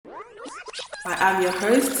I am your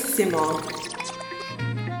host, Sima.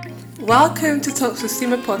 Welcome to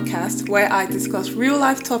TalksWithSima podcast, where I discuss real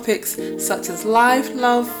life topics such as life,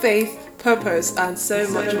 love, faith, purpose, and so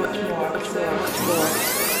much more.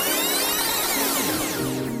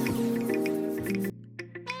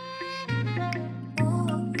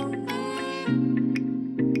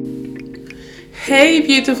 Hey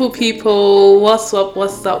beautiful people, what's up?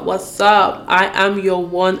 I am your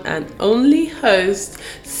one and only host,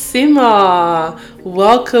 Sima.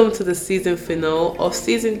 Welcome to the season finale of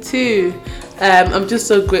season 2. I'm just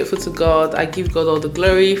so grateful to God. I give God all the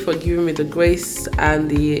glory for giving me the grace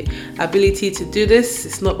and the ability to do this.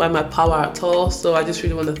 It's not by my power at all, so I just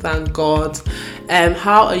really want to thank God.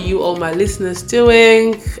 How are you all my listeners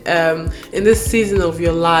doing? In this season of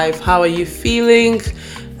your life, how are you feeling?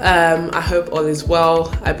 I hope all is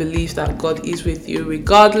well. I believe that God is with you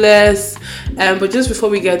regardless. But just before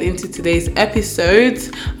we get into today's episode,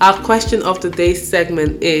 our question of the day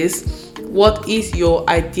segment is, what is your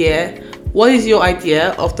idea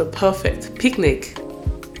of the perfect picnic?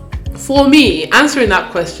 For me, answering that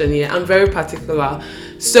question, I'm very particular.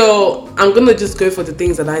 So I'm going to just go for the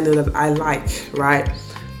things that I know that I like, right?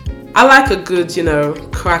 I like a good,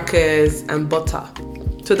 crackers and butter.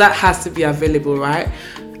 So that has to be available, right?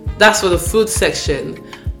 That's for the food section.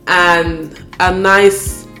 And a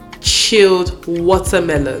nice chilled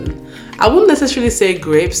watermelon. I wouldn't necessarily say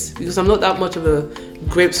grapes because I'm not that much of a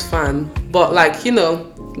grapes fan. But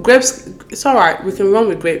grapes, it's alright. We can run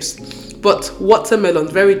with grapes. But watermelon,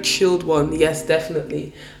 very chilled one. Yes,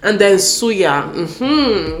 definitely. And then suya.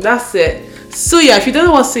 That's it. Suya, if you don't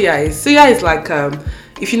know what suya is like,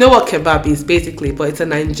 if you know what kebab is basically, but it's a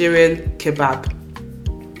Nigerian kebab.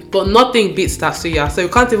 But nothing beats that suya, so you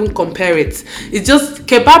can't even compare it. It's just,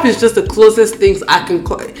 kebab is just the closest thing I can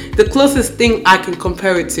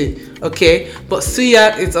compare it to, okay? But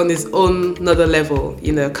suya is on its own another level,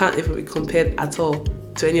 can't even be compared at all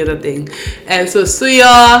to any other thing. And so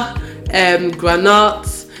suya, granite,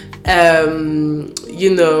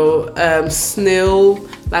 snail,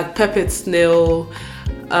 like peppered snail,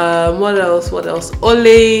 what else?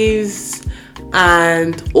 Olives.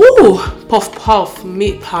 And puff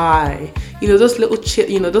meat pie, those little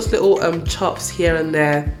chops here and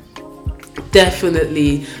there,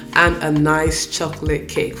 definitely. And a nice chocolate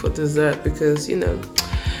cake for dessert, because we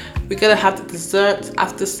gotta have the dessert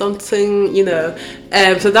after something,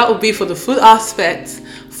 so that would be for the food aspect.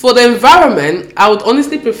 For the environment, I would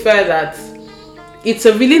honestly prefer that it's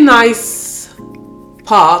a really nice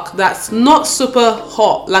park that's not super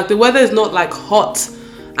hot, like the weather is not like hot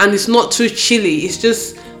and it's not too chilly. It's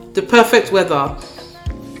just the perfect weather,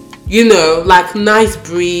 like nice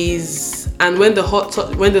breeze. And when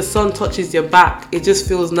the sun touches your back, it just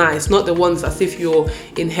feels nice. Not the ones as if you're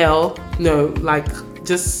in hell. No, like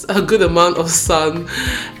just a good amount of sun,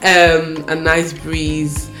 a nice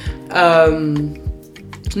breeze.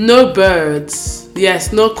 No birds.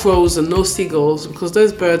 Yes, no crows and no seagulls, because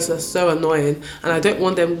those birds are so annoying and I don't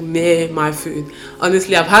want them near my food.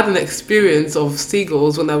 Honestly, I've had an experience of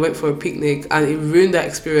seagulls when I went for a picnic and it ruined that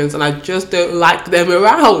experience, and I just don't like them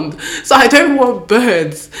around. So I don't want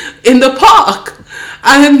birds in the park.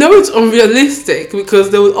 And I know it's unrealistic because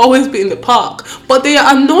they will always be in the park, but they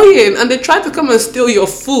are annoying and they try to come and steal your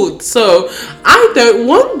food. So I don't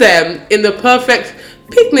want them in the perfect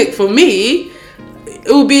picnic for me.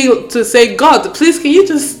 It would be to say, God, please can you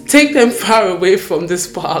just take them far away from this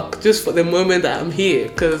park just for the moment that I'm here,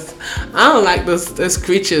 because I don't like those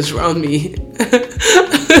creatures around me.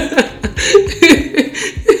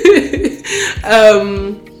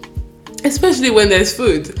 Especially when there's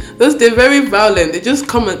food. They're very violent. They just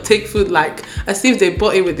come and take food like as if they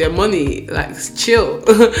bought it with their money. Like, chill.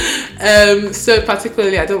 So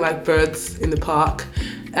particularly I don't like birds in the park.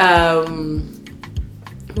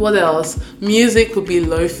 What else? Music would be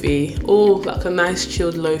lo-fi. Like a nice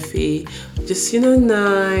chilled lo-fi. Just,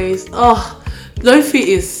 nice. Lo-fi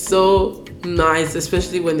is so nice,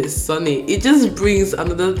 especially when it's sunny. It just brings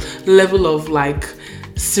another level of like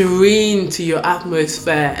serene to your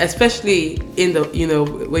atmosphere, especially in the,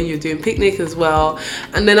 when you're doing picnic as well.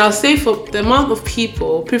 And then I'll say for the amount of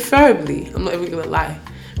people, preferably, I'm not even gonna lie,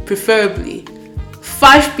 preferably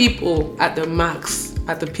 5 people at the max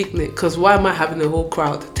at the picnic, because why am I having a whole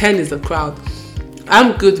crowd? 10 is a crowd.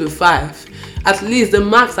 I'm good with 5. At least the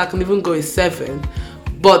max I can even go is 7.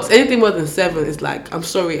 But anything more than 7 is like, I'm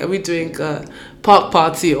sorry, are we doing a park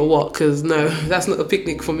party or what? Because no, that's not a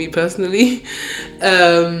picnic for me personally.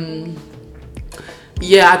 I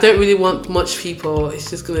don't really want much people. It's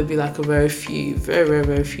just going to be like a very,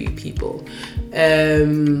 very few people.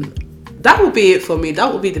 That would be it for me.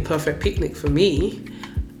 That would be the perfect picnic for me.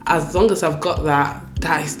 as long as I've got that,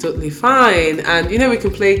 that is totally fine. And we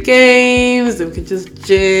can play games and we can just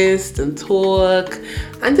gist and talk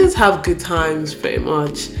and just have good times pretty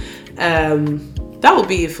much. That would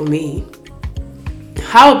be it for me.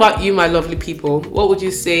 How about you, my lovely people? What would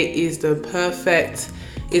you say is the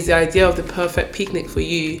idea of the perfect picnic for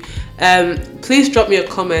you? Please drop me a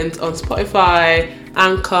comment on Spotify,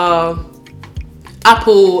 Anchor,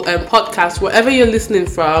 Apple podcast, wherever you're listening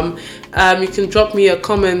from. You can drop me a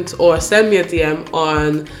comment or send me a DM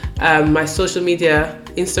on my social media,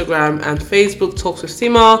 Instagram and Facebook,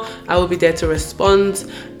 TalksWithSima. I will be there to respond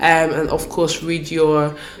and of course read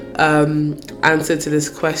your answer to this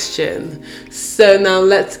question. So now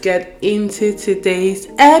let's get into today's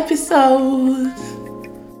episode.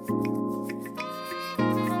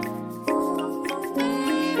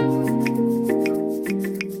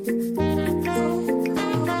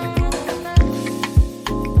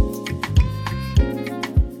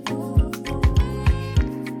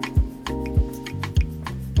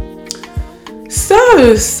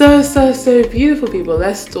 So beautiful people.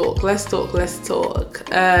 Let's talk. I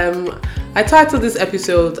titled this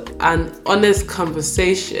episode An Honest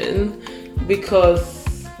Conversation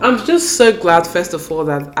because I'm just so glad, first of all,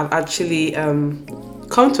 that I've actually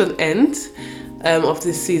come to an end of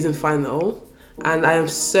this season final, and I am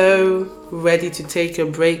so ready to take a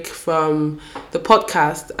break from the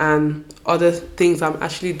podcast and other things I'm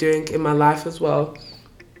actually doing in my life as well.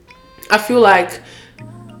 I feel like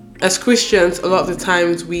as Christians, a lot of the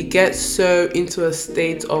times we get so into a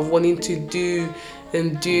state of wanting to do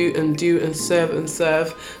and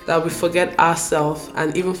serve that we forget ourselves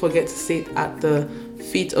and even forget to sit at the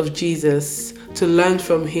feet of Jesus to learn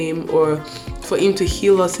from him or for him to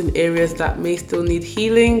heal us in areas that may still need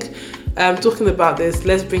healing. Talking about this,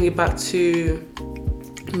 let's bring it back to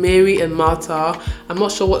Mary and Martha. I'm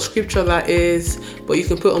not sure what scripture that is, but you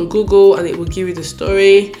can put on Google and it will give you the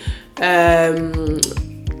story.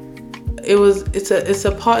 It's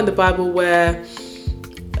a part in the Bible where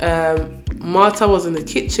Martha was in the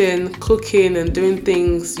kitchen cooking and doing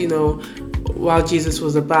things, while Jesus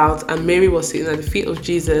was about, and Mary was sitting at the feet of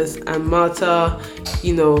Jesus, and Martha,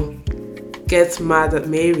 gets mad at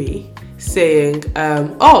Mary, saying,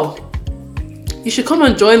 you should come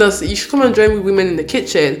and join us. You should come and join with women in the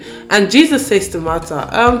kitchen. And Jesus says to Martha,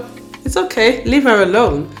 it's okay, leave her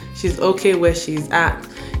alone. She's okay where she's at,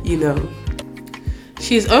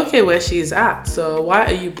 She's okay where she's at, so why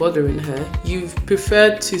are you bothering her? You've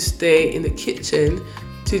preferred to stay in the kitchen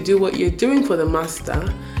to do what you're doing for the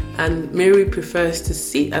master, and Mary prefers to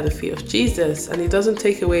sit at the feet of Jesus, and it doesn't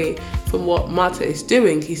take away from what Martha is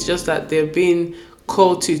doing. It's just that they're being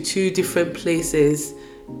called to two different places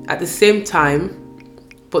at the same time,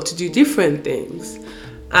 but to do different things.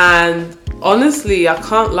 And honestly, I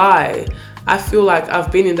can't lie, I feel like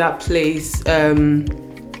I've been in that place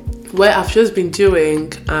where I've just been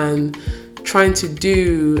doing and trying to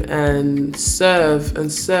do and serve,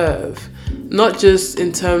 not just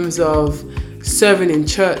in terms of serving in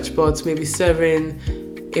church, but maybe serving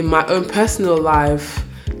in my own personal life,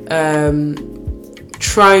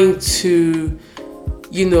 trying to,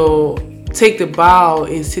 take the bow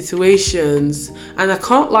in situations. And I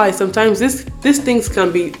can't lie, sometimes these things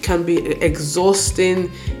can be exhausting.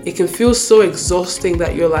 It can feel so exhausting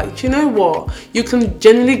that you're like, do you know what? You can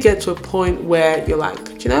generally get to a point where you're like,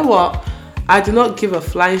 do you know what? I do not give a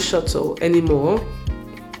flying shuttle anymore.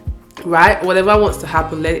 Right? Whatever wants to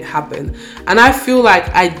happen, let it happen. And I feel like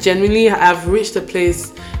I genuinely have reached a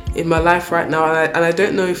place in my life right now, and I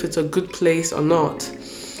don't know if it's a good place or not.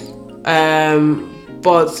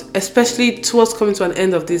 But especially towards coming to an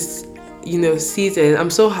end of this, season, I'm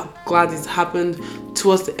so glad it's happened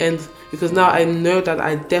towards the end, because now I know that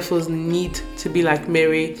I definitely need to be like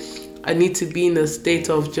Mary. I need to be in a state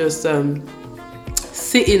of just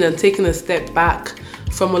sitting and taking a step back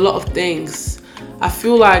from a lot of things. I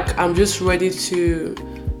feel like I'm just ready to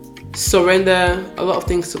surrender a lot of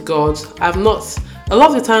things to God. A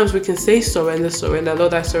lot of the times we can say surrender,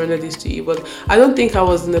 Lord, I surrender this to you, but I don't think I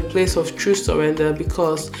was in a place of true surrender,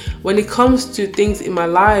 because when it comes to things in my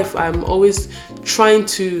life, I'm always trying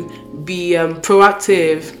to be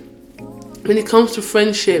proactive. When it comes to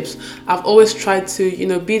friendships, I've always tried to,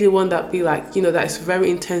 be the one that be like, that is very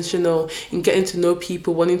intentional in getting to know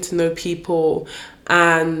people, wanting to know people.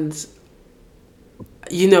 And,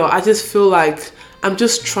 I just feel like I'm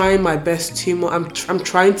just trying my best too much. I'm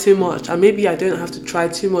trying too much, and maybe I don't have to try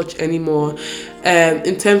too much anymore.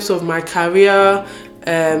 In terms of my career,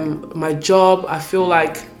 my job, I feel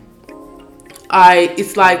like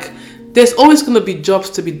it's like there's always going to be jobs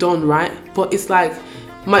to be done, right? But it's like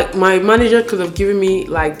my manager could have given me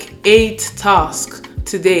like 8 tasks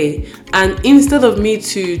today. And instead of me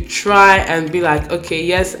to try and be like, okay,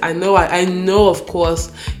 yes, I know, of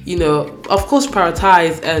course,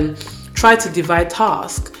 prioritize and try to divide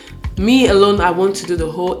tasks. Me alone, I want to do the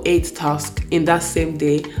whole 8 tasks in that same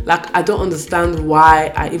day. Like, I don't understand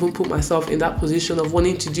why I even put myself in that position of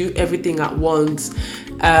wanting to do everything at once.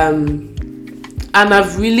 And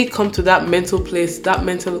I've really come to that mental place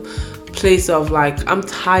of like, I'm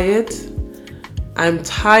tired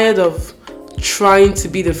of trying to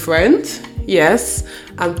be the friend. Yes,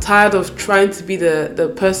 I'm tired of trying to be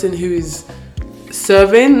the person who is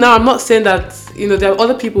serving. Now, I'm not saying that, there are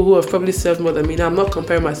other people who have probably served more than me. Now, I'm not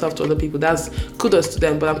comparing myself to other people. That's kudos to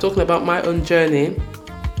them. But I'm talking about my own journey.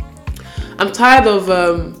 I'm tired of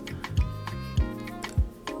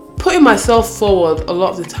putting myself forward a lot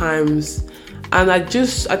of the times. And I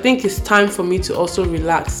think it's time for me to also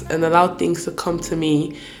relax and allow things to come to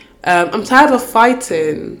me. I'm tired of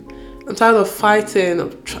fighting. I'm tired of trying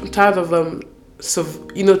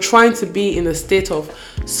to be in a state of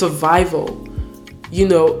survival,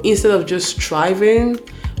 instead of just striving.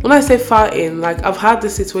 When I say fighting, like, I've had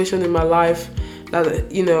this situation in my life that,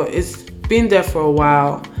 it's been there for a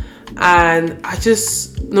while. And I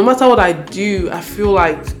just, no matter what I do, I feel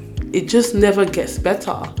like it just never gets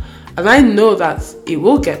better. And I know that it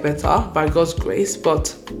will get better by God's grace,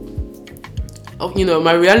 but,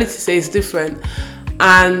 my reality says different.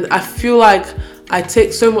 And I feel like I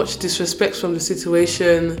take so much disrespect from the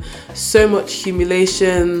situation, so much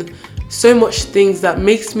humiliation, so much things that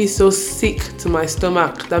makes me so sick to my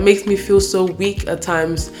stomach, that makes me feel so weak at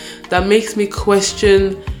times, that makes me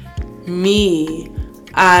question me.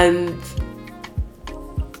 And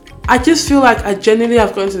I just feel like I genuinely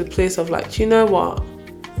have gone to the place of like, you know what?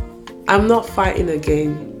 I'm not fighting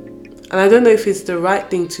again. And I don't know if it's the right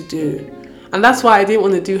thing to do. And that's why I didn't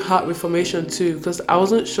want to do heart reformation too, because I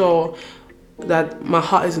wasn't sure that my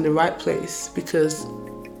heart is in the right place. Because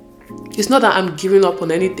it's not that I'm giving up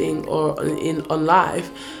on anything or on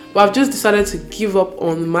life, but I've just decided to give up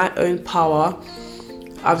on my own power.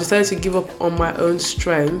 I've decided to give up on my own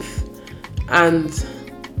strength and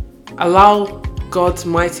allow God's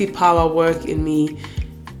mighty power work in me.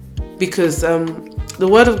 Because the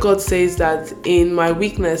word of God says that in my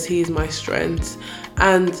weakness, He is my strength.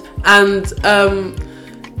 And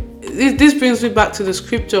this brings me back to the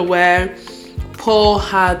scripture where Paul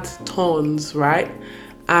had thorns, right?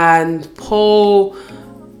 And Paul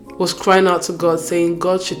was crying out to God, saying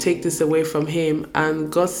God should take this away from him.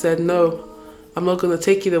 And God said, no, I'm not going to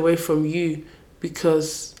take it away from you,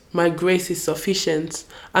 because my grace is sufficient.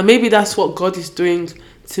 And maybe that's what God is doing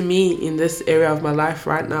to me in this area of my life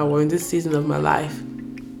right now, or in this season of my life.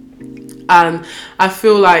 And I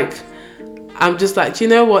feel like I'm just like, you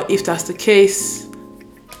know what, if that's the case,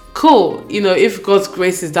 cool. If God's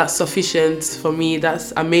grace is that sufficient for me,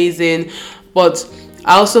 that's amazing. But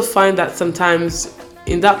I also find that sometimes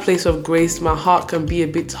in that place of grace, my heart can be a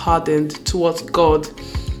bit hardened towards God,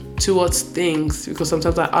 towards things, because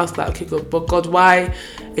sometimes I ask like, okay, God, why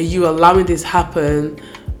are you allowing this happen?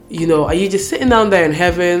 Are you just sitting down there in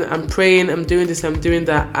heaven? I'm praying, I'm doing this, I'm doing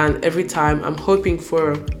that, and every time I'm hoping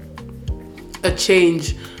for a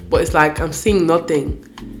change, but it's like I'm seeing nothing.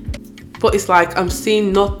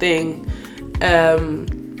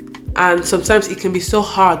 And sometimes it can be so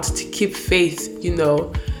hard to keep faith, It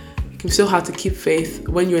can be so hard to keep faith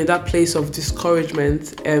when you're in that place of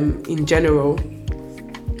discouragement in general.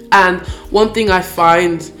 And one thing I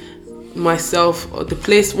find myself, or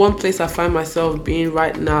one place I find myself being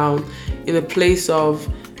right now in a place of,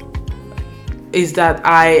 is that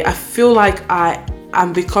I feel like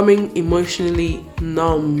I'm becoming emotionally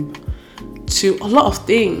numb to a lot of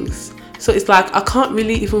things. So it's like I can't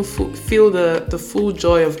really even feel the full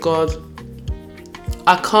joy of God.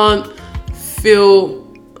 I can't feel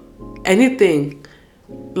anything.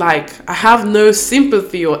 Like, I have no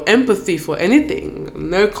sympathy or empathy for anything,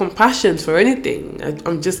 no compassion for anything.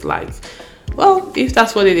 I'm just like, well, if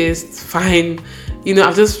that's what it is, fine.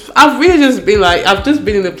 I've just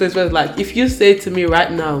been in a place where it's like, if you say to me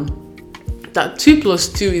right now that 2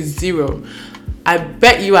 + 2 is 0, I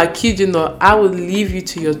bet you, I kid you not, I would leave you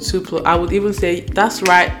to your 2+. I would even say, that's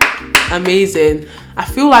right, amazing. I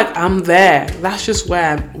feel like I'm there. That's just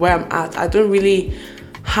where I'm at. I don't really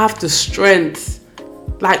have the strength.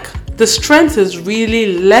 Like, the strength has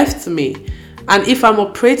really left me. And if I'm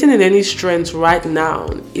operating in any strength right now,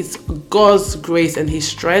 it's God's grace and His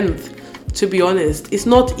strength, to be honest. It's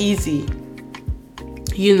not easy.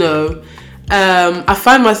 I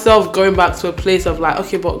find myself going back to a place of like,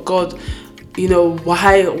 okay, but God,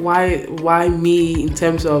 why me, in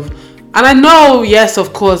terms of And I know, yes,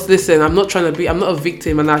 of course, listen, I'm not a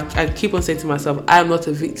victim. And I keep on saying to myself, I am not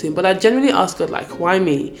a victim. But I genuinely ask God, like, why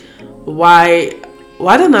me? Why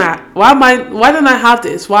don't I have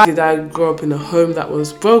this? Why did I grow up in a home that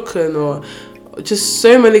was broken? Or just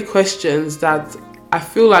so many questions that I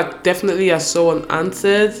feel like definitely are so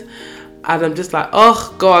unanswered. And I'm just like,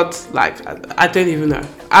 oh God, like, I don't even know.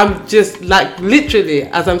 I'm just like, literally,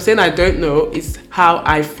 as I'm saying I don't know, is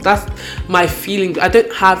that's my feeling. I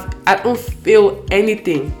don't feel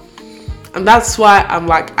anything. And that's why I'm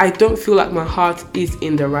like, I don't feel like my heart is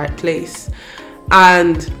in the right place.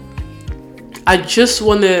 And I just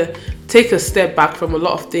want to take a step back from a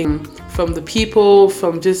lot of things, from the people,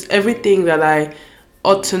 from just everything that I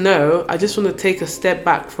ought to know. I just want to take a step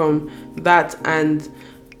back from that and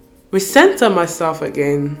recenter myself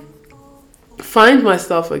again, find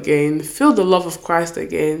myself again, feel the love of Christ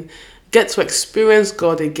again, get to experience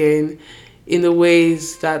God again in the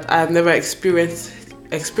ways that I've never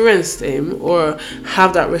experienced Him, or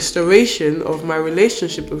have that restoration of my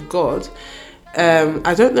relationship with God.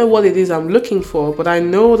 I don't know what it is I'm looking for, but I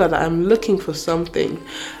know that I'm looking for something.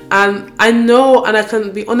 And I know, and I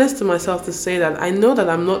can be honest to myself to say that I know that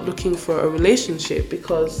I'm not looking for a relationship,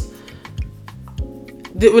 because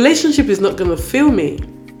the relationship is not going to fill me.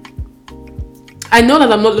 I know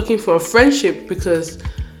that I'm not looking for a friendship, because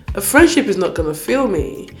a friendship is not going to fill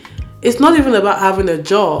me. It's not even about having a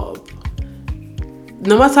job.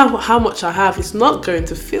 No matter how much I have, it's not going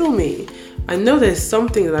to fill me. I know there's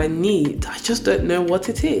something that I need. I just don't know what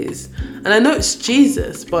it is. And I know it's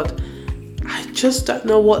Jesus, but I just don't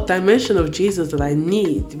know what dimension of Jesus that I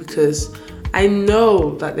need, because I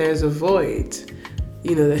know that there's a void.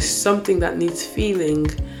 There's something that needs feeling,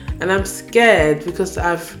 and I'm scared, because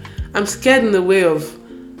I'm scared in the way of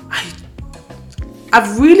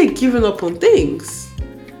I've really given up on things.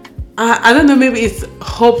 I don't know, maybe it's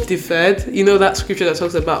hope deferred. That scripture that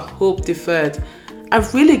talks about hope deferred.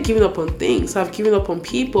 I've really given up on things. I've given up on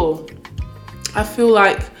people. I feel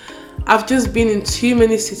like I've just been in too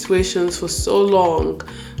many situations for so long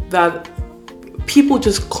that people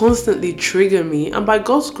just constantly trigger me. And by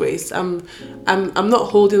God's grace, I'm not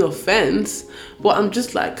holding offense, but I'm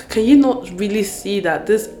just like, can you not really see that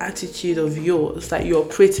this attitude of yours that you're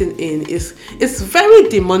operating in is very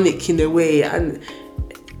demonic in a way, and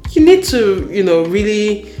you need to,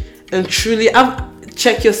 really and truly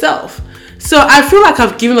check yourself. So I feel like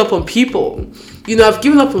I've given up on people. I've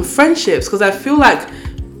given up on friendships, because I feel like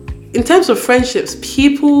in terms of friendships,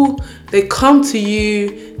 people, they come to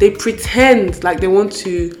you, they pretend like they want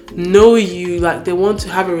to know you, like they want to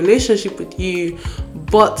have a relationship with you,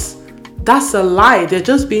 but that's a lie. They're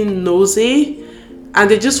just being nosy, and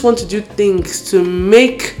they just want to do things to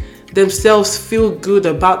make themselves feel good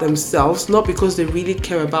about themselves, not because they really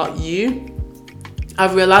care about you.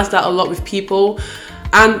 I've realized that a lot with people.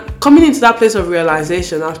 And coming into that place of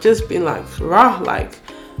realization, I've just been like,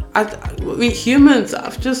 with humans,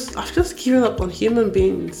 I've just given up on human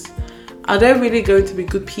beings. Are they really going to be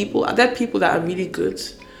good people? Are there people that are really good?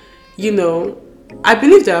 I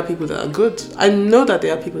believe there are people that are good. I know that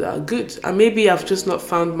there are people that are good. And maybe I've just not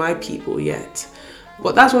found my people yet.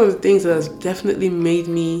 But that's one of the things that has definitely made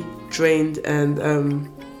me drained and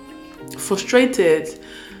frustrated.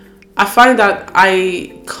 I find that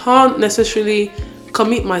I can't necessarily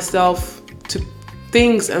commit myself to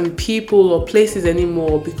things and people or places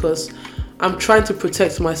anymore, because I'm trying to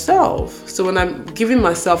protect myself. So when I'm giving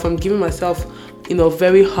myself,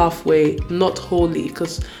 very halfway, not wholly,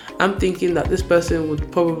 because I'm thinking that this person would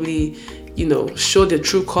probably, show their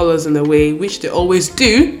true colors in a way, which they always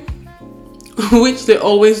do.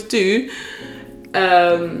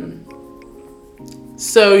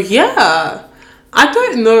 So yeah, I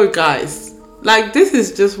don't know, guys. Like, this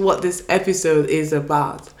is just what this episode is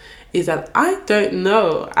about, is that I don't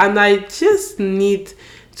know, and I just need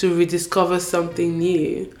to rediscover something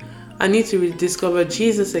new. I need to rediscover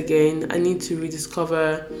Jesus again. I need to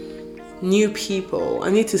rediscover new people.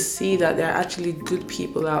 I need to see that there are actually good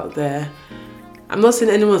people out there. I'm not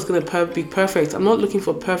saying anyone's going to be perfect. I'm not looking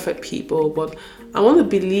for perfect people, but I want to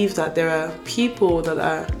believe that there are people that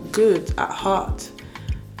are good at heart.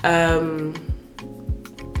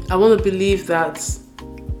 I want to believe that,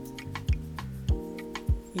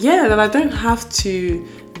 that I don't have to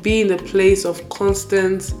be in a place of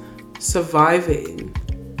constant surviving,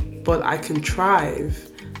 but I can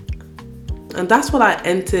thrive. And that's what I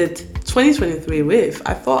entered 2023 with.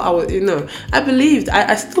 I thought I would,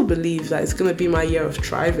 I still believe that it's going to be my year of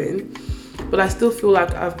thriving, but I still feel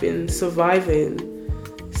like I've been surviving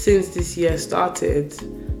since this year started.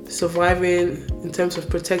 Surviving in terms of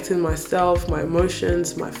protecting myself, my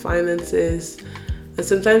emotions, my finances, And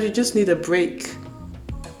sometimes you just need a break.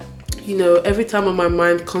 Every time on my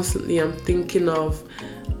mind, constantly I'm thinking of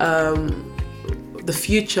the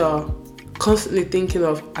future, constantly thinking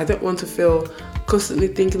of, I don't want to fail, constantly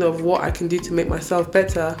thinking of what I can do to make myself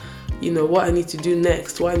better, what I need to do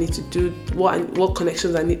next, what I need to do, what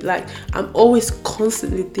connections I need. Like, I'm always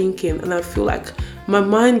constantly thinking, and I feel like my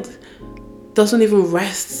mind doesn't even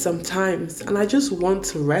rest sometimes, and I just want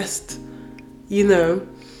to rest.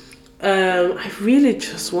 I really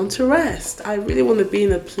just want to rest. I really want to be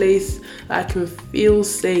in a place that I can feel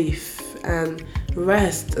safe and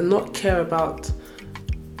rest and not care about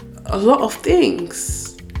a lot of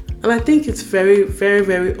things. And I think it's very, very,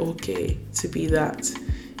 very okay to be that.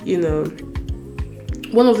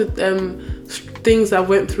 One of the things I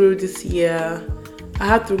went through this year, I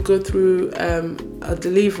had to go through a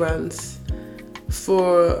deliverance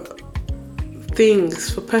for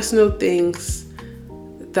personal things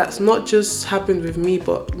that's not just happened with me,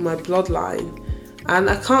 but my bloodline. And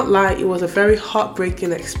I can't lie, it was a very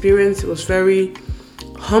heartbreaking experience. It was very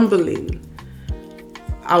humbling.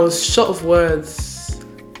 I was short of words,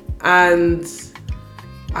 and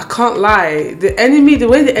I can't lie, the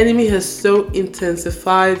way the enemy has so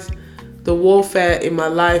intensified the warfare in my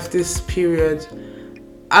life this period,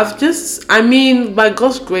 by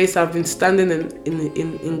God's grace, I've been standing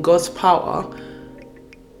in God's power,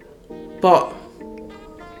 but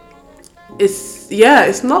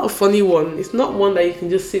it's not a funny one. It's not one that you can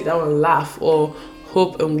just sit down and laugh or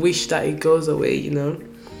hope and wish that it goes away,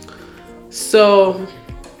 So,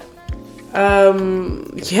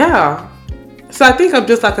 So I think I'm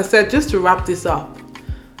just, like I said, just to wrap this up,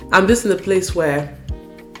 I'm just in a place where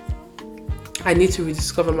I need to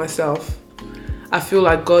rediscover myself. I feel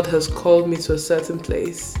like God has called me to a certain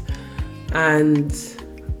place, and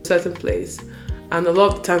a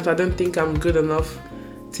lot of times I don't think I'm good enough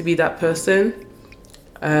to be that person.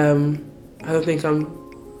 I don't think I'm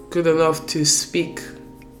good enough to speak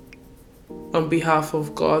on behalf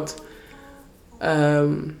of God.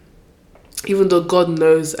 Even though God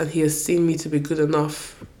knows and He has seen me to be good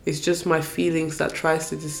enough, it's just my feelings that tries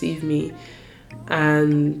to deceive me.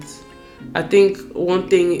 And I think one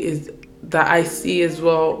thing is that I see as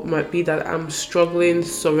well might be that I'm struggling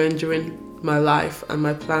surrendering my life and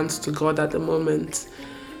my plans to God at the moment.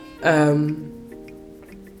 I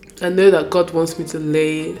know that God wants me to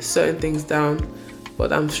lay certain things down,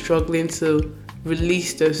 but I'm struggling to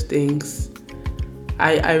release those things.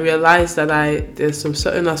 I realize that there's some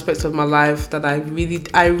certain aspects of my life that I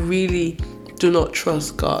really do not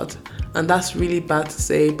trust God. And that's really bad to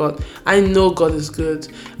say, but I know God is good,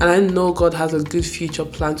 and I know God has a good future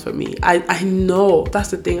planned for me. I know, that's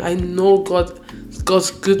the thing, I know God's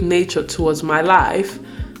good nature towards my life.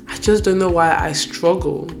 I just don't know why I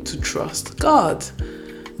struggle to trust God.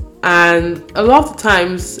 And a lot of the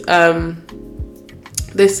times,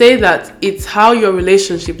 they say that it's how your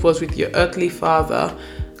relationship was with your earthly father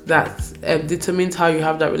that determines how you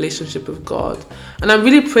have that relationship with God. And I'm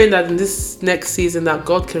really praying that in this next season that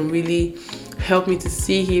God can really help me to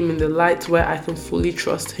see Him in the light where I can fully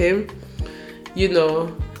trust Him.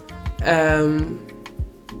 So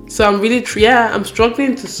I'm really, I'm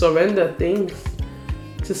struggling to surrender things,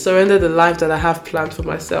 to surrender the life that I have planned for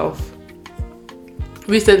myself.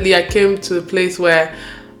 Recently, I came to a place where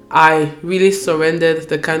I really surrendered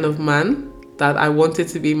the kind of man that I wanted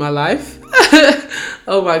to be in my life.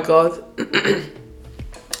 Oh my God.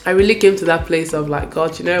 I really came to that place of like,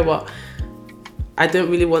 God, you know what? I don't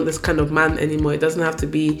really want this kind of man anymore. It doesn't have to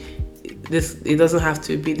be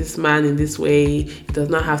this man in this way. It does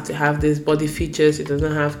not have to have these body features. It does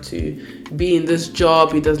not have to be in this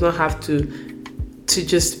job. It does not have to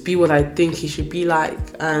just be what I think he should be like.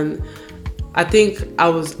 And I think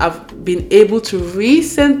I've been able to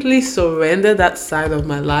recently surrender that side of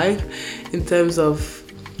my life in terms of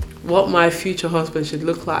what my future husband should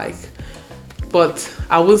look like. But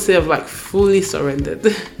I would say I've like fully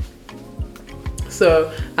surrendered.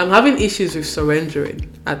 So I'm having issues with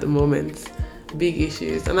surrendering at the moment, big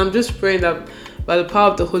issues. And I'm just praying that by the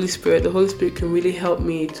power of the Holy Spirit can really help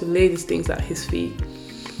me to lay these things at His feet.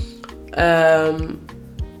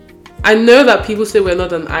 I know that people say we're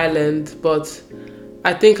not an island, but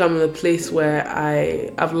I think I'm in a place where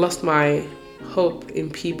I've lost my hope in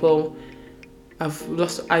people.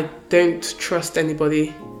 I don't trust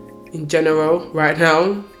anybody in general right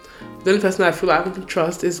now. The only person I feel like I can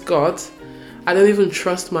trust is God. I don't even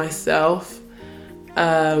trust myself.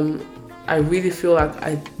 I really feel like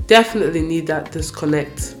I definitely need that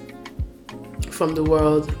disconnect from the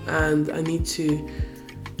world, and I need to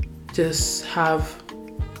just have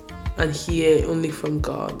and hear only from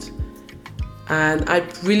God. And I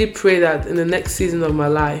really pray that in the next season of my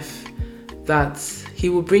life, that he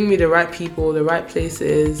will bring me the right people, the right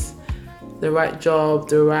places, the right job,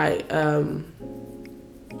 the right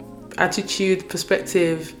attitude,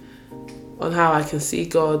 perspective on how I can see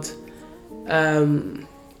God. And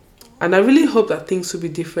I really hope that things will be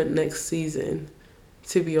different next season,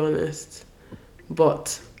 to be honest.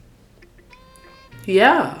 But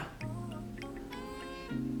yeah,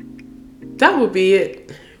 that would be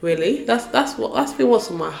it. Really, that's been what's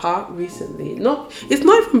on my heart recently. It's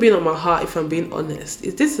not even been on my heart, if I'm being honest.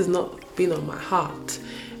 This has not been on my heart.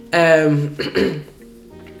 I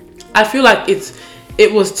feel like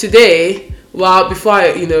it was today. Well,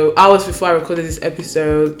 hours before I recorded this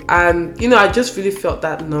episode, and I just really felt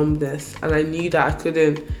that numbness, and I knew that I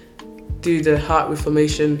couldn't do the heart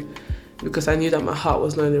reformation because I knew that my heart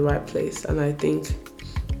was not in the right place, and I think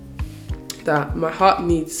that my heart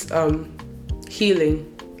needs healing.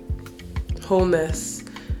 Wholeness,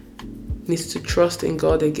 needs to trust in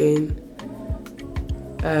God again,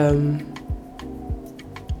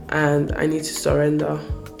 and I need to surrender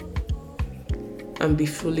and be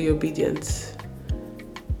fully obedient.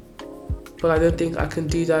 But I don't think I can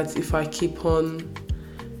do that if I keep on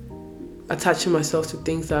attaching myself to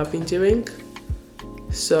things that I've been doing.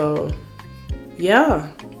 So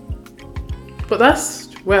yeah, but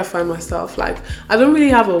that's where I find myself. Like, I don't really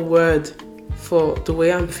have a word for the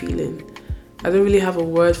way I'm feeling. I don't really have a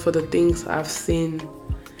word for the things I've seen,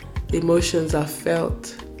 the emotions I've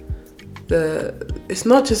felt. It's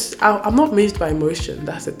not just, I'm not moved by emotion,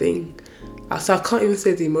 that's the thing. So I can't even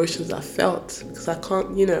say the emotions I've felt, because I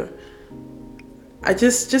can't, I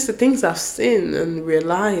just the things I've seen and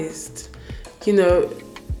realized.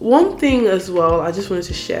 One thing as well I just wanted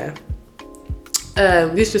to share.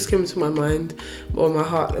 This just came to my mind or my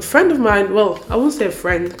heart. A friend of mine, well, I won't say a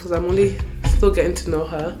friend because I'm only still getting to know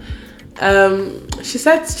her. She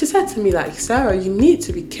said to me, like, Sarah, you need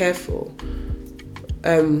to be careful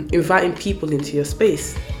inviting people into your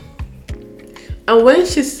space. And when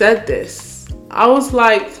she said this, I was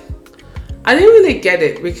like, I didn't really get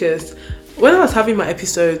it, because when I was having my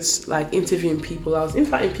episodes, like interviewing people, I was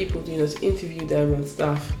inviting people, to interview them and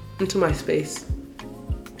stuff into my space.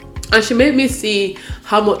 And she made me see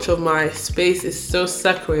how much of my space is so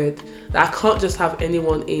sacred that I can't just have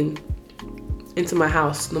anyone into my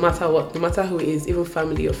house, no matter what, no matter who it is, even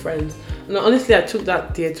family or friends. And honestly, I took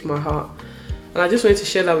that dear to my heart. And I just wanted to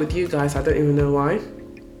share that with you guys. I don't even know why.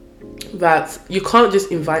 That you can't just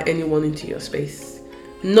invite anyone into your space.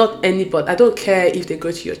 Not anybody. I don't care if they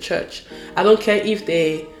go to your church. I don't care if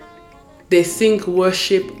they sing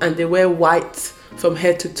worship and they wear white from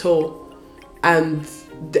head to toe. And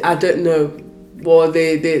I don't know. Or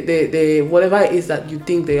they whatever it is that you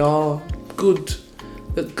think they are, good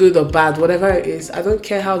or bad, whatever it is. I don't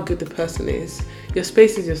care how good the person is. Your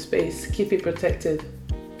space is your space. Keep it protected.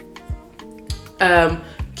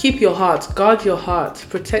 Keep your heart, guard your heart,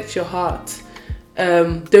 protect your heart.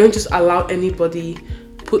 Don't just allow anybody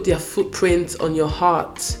put their footprint on your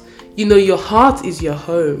heart. Your heart is your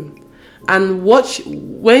home. And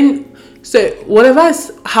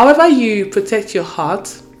however you protect your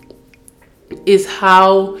heart is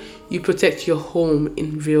how you protect your home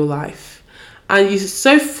in real life. And it's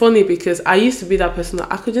so funny because I used to be that person that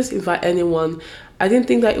I could just invite anyone. I didn't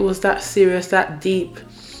think that it was that serious, that deep.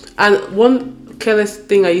 And one careless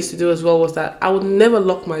thing I used to do as well was that I would never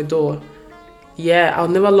lock my door. Yeah, I'll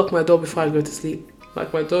never lock my door before I go to sleep.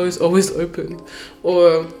 Like, my door is always open.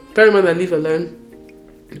 Or bear in mind I live alone.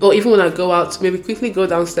 Or even when I go out, maybe quickly go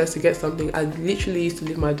downstairs to get something, I literally used to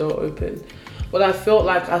leave my door open. But I felt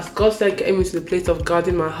like as God started getting me to the place of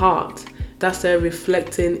guarding my heart, that started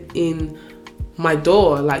reflecting in my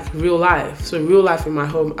door, like real life. So real life in my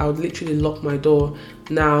home, I would literally lock my door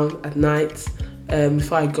now at night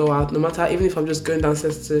before I go out. No matter, even if I'm just going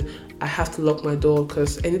downstairs, I have to lock my door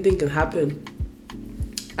because anything can happen.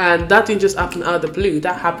 And that didn't just happen out of the blue.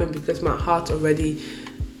 That happened because my heart already,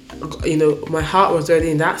 my heart was already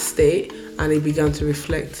in that state, and it began to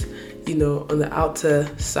reflect, on the outer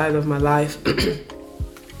side of my life.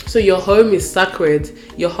 So your home is sacred,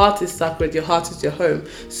 your heart is sacred, your heart is your home,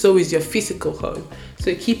 so is your physical home.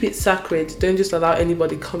 So keep it sacred. Don't just allow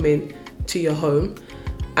anybody come in to your home,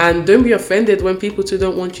 and don't be offended when people too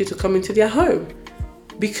don't want you to come into their home,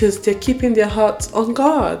 because they're keeping their hearts on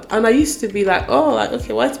God. And I used to be like,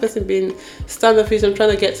 okay, why is this person being standoffish? I'm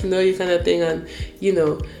trying to get to know you, kind of thing. And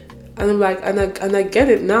and I'm like, and I get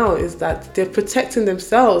it now, is that they're protecting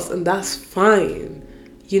themselves, and that's fine.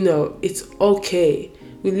 It's okay.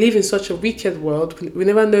 We live in such a wicked world. We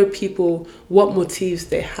never know people, what motives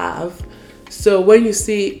they have. So when you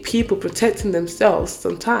see people protecting themselves,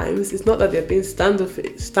 sometimes it's not that they're being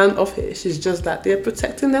standoffish, it's just that they're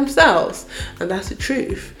protecting themselves, and that's the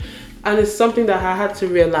truth. And it's something that I had to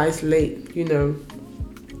realize late,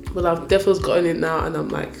 but I've definitely gotten it now, and I'm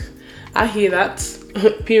like, I hear that.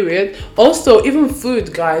 Period. Also, even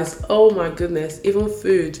food, guys, oh my goodness, even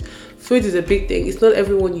food is a big thing. It's not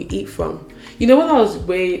everyone you eat from. When I was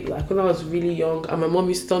when I was really young, and my mom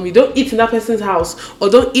used to tell me, don't eat in that person's house, or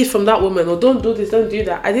don't eat from that woman, or don't do this, don't do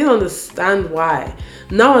that. I didn't understand why.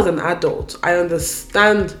 Now as an adult, I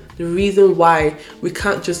understand the reason why we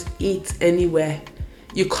can't just eat anywhere.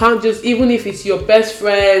 You can't just, even if it's your best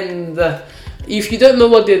friend, if you don't know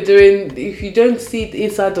what they're doing, if you don't see the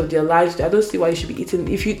inside of their lives, I don't see why you should be eating.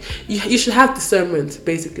 If you should have discernment,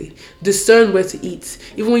 basically. Discern where to eat.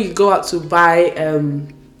 Even when you go out to buy,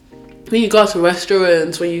 when you go out to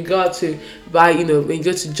restaurants, when you go out to buy, when you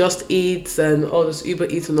go to Just Eat and all this Uber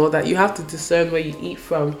Eats and all that, you have to discern where you eat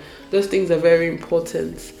from. Those things are very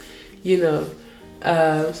important, So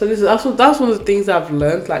that's one of the things I've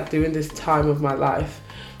learned, during this time of my life.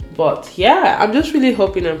 But yeah, I'm just really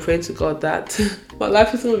hoping and praying to God that my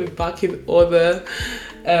life is going to be back in order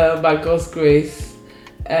by God's grace,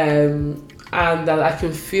 and that I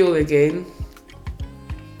can feel again.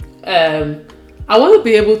 I want to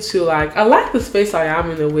be able to I like the space I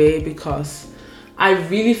am in a way, because I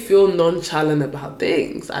really feel nonchalant about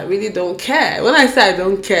things. I really don't care. When I say I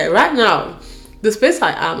don't care, right now, the space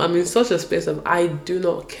I'm in such a space of I do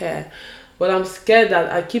not care. But I'm scared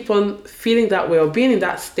that I keep on feeling that way or being in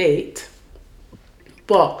that state.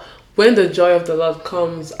 But when the joy of the Lord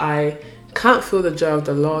comes, I can't feel the joy of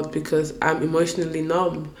the Lord because I'm emotionally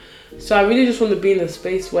numb. So I really just want to be in a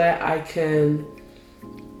space where I can,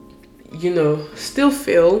 still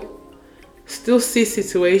feel, still see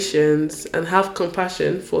situations and have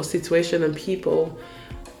compassion for situation and people,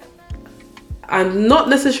 and not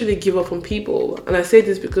necessarily give up on people. And I say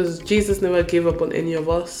this because Jesus never gave up on any of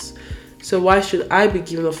us. So why should I be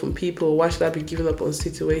giving up on people? Why should I be giving up on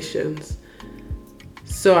situations?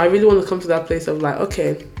 So I really want to come to that place of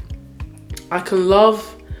okay, I can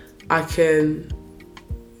love, I can,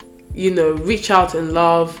 reach out and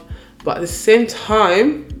love, but at the same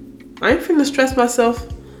time, I ain't finna stress myself.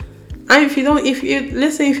 If you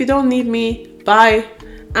don't need me, bye.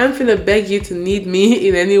 I'm finna beg you to need me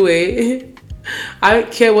in any way. I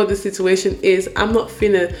don't care what the situation is.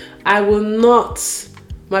 I will not.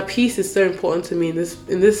 My peace is so important to me in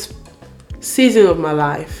this season of my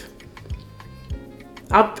life.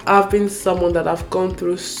 I've been someone that I've gone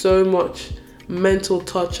through so much mental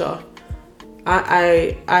torture.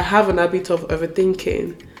 I have an habit of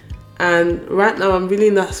overthinking, and right now I'm really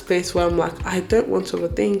in that space where I'm I don't want to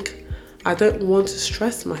overthink. I don't want to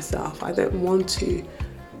stress myself. I don't want to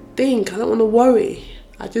think. I don't want to worry.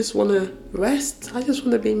 I just want to rest. I just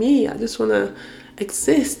want to be me. I just want to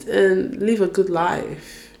exist and live a good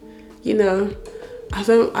life. I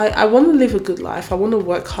want to live a good life. I want to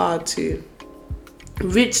work hard to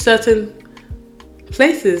reach certain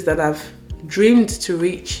places that I've dreamed to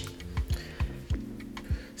reach.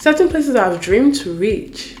 Certain places that I've dreamed to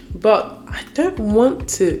reach, but I don't want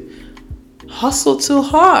to hustle too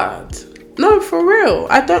hard. No, for real.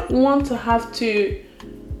 I don't want to have to,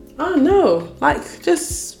 I don't know,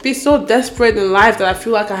 just be so desperate in life that I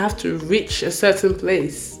feel like I have to reach a certain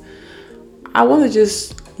place. I want to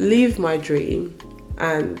just live my dream,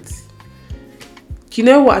 and you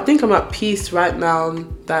know what? I think I'm at peace right now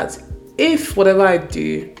that if whatever I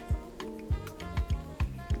do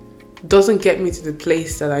doesn't get me to the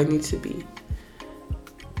place that I need to be,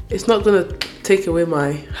 it's not going to take away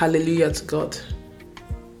my hallelujah to God.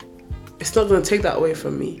 It's not going to take that away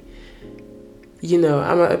from me.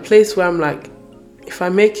 I'm at a place where I'm if I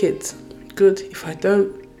make it, good. If I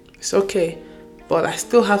don't, it's okay. But I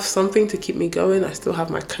still have something to keep me going. I still have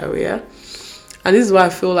my career. And this is why I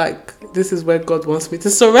feel this is where God wants me to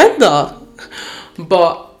surrender.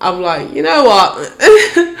 But I'm you know what?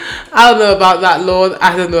 I don't know about that, Lord.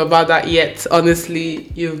 I don't know about that yet.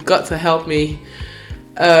 Honestly, you've got to help me.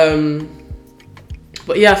 But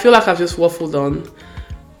yeah, I feel like I've just waffled on.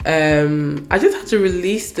 I just had to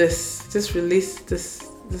release this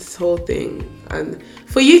whole thing. And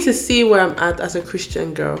for you to see where I'm at as a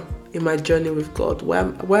Christian girl in my journey with God,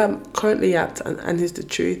 where I'm currently at, and here's the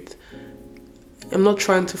truth. I'm not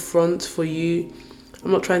trying to front for you.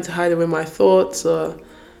 I'm not trying to hide away my thoughts, or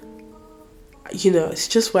it's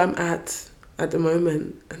just where I'm at the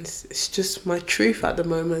moment, and it's just my truth at the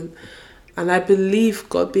moment. And I believe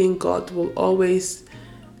God, being God, will always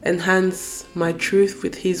enhance my truth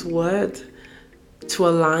with His word to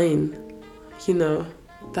align.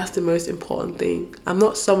 That's the most important thing. I'm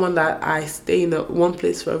not someone that I stay in one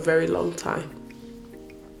place for a very long time.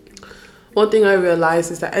 One thing I realize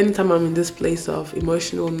is that anytime I'm in this place of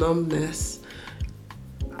emotional numbness,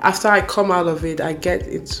 after I come out of it, I get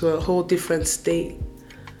into a whole different state.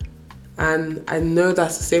 And I know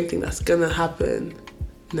that's the same thing that's going to happen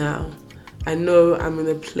now. I know I'm in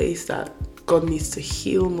a place that God needs to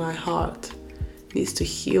heal my heart. He needs to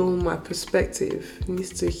heal my perspective. He needs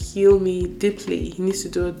to heal me deeply. He needs to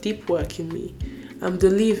do a deep work in me. I'm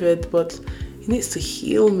delivered, but he needs to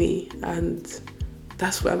heal me, and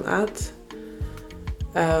that's where I'm at.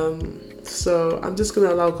 So I'm just going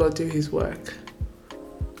to allow God do his work.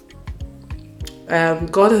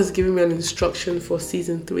 God has given me an instruction for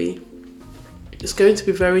season 3. It's going to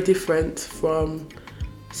be very different from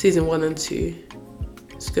season 1 and 2.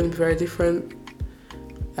 It's going to be very different.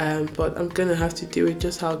 But I'm going to have to do it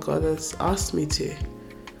just how God has asked me to.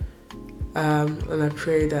 And I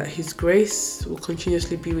pray that his grace will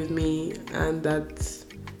continuously be with me, and that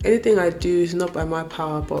anything I do is not by my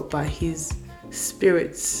power but by his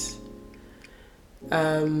spirit.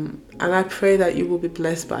 And I pray that you will be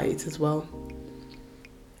blessed by it as well.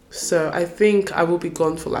 So I think I will be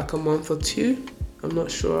gone for like a month or 2. I'm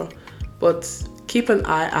not sure. But keep an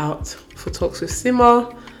eye out for Talks with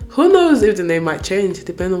Sima. Who knows if the name might change,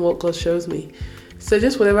 depending on what God shows me. So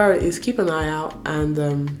just whatever it is, keep an eye out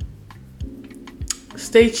and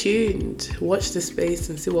stay tuned. Watch the space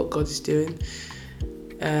and see what God is doing.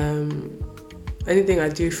 Anything I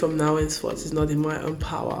do from now henceforth is not in my own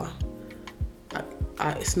power.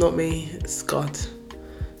 It's not me, it's God.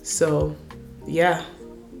 So, yeah.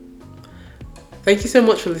 Thank you so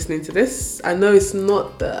much for listening to this. I know it's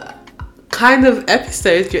not the kind of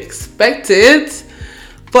episode you expected,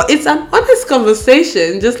 but it's an honest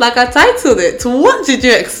conversation, just like I titled it. What did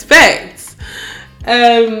you expect?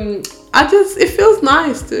 It feels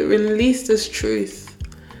nice to release this truth.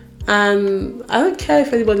 And I don't care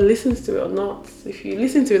if anybody listens to it or not. If you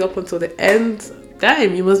listen to it up until the end,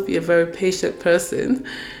 damn, you must be a very patient person.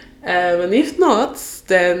 And if not,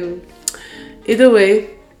 then either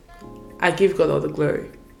way, I give God all the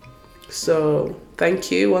glory. So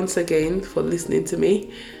thank you once again for listening to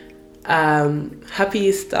me. Happy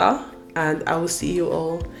Easter, and I will see you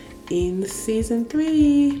all in season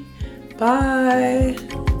 3. Bye.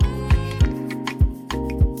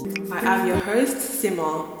 I am your host,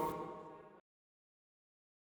 Sima.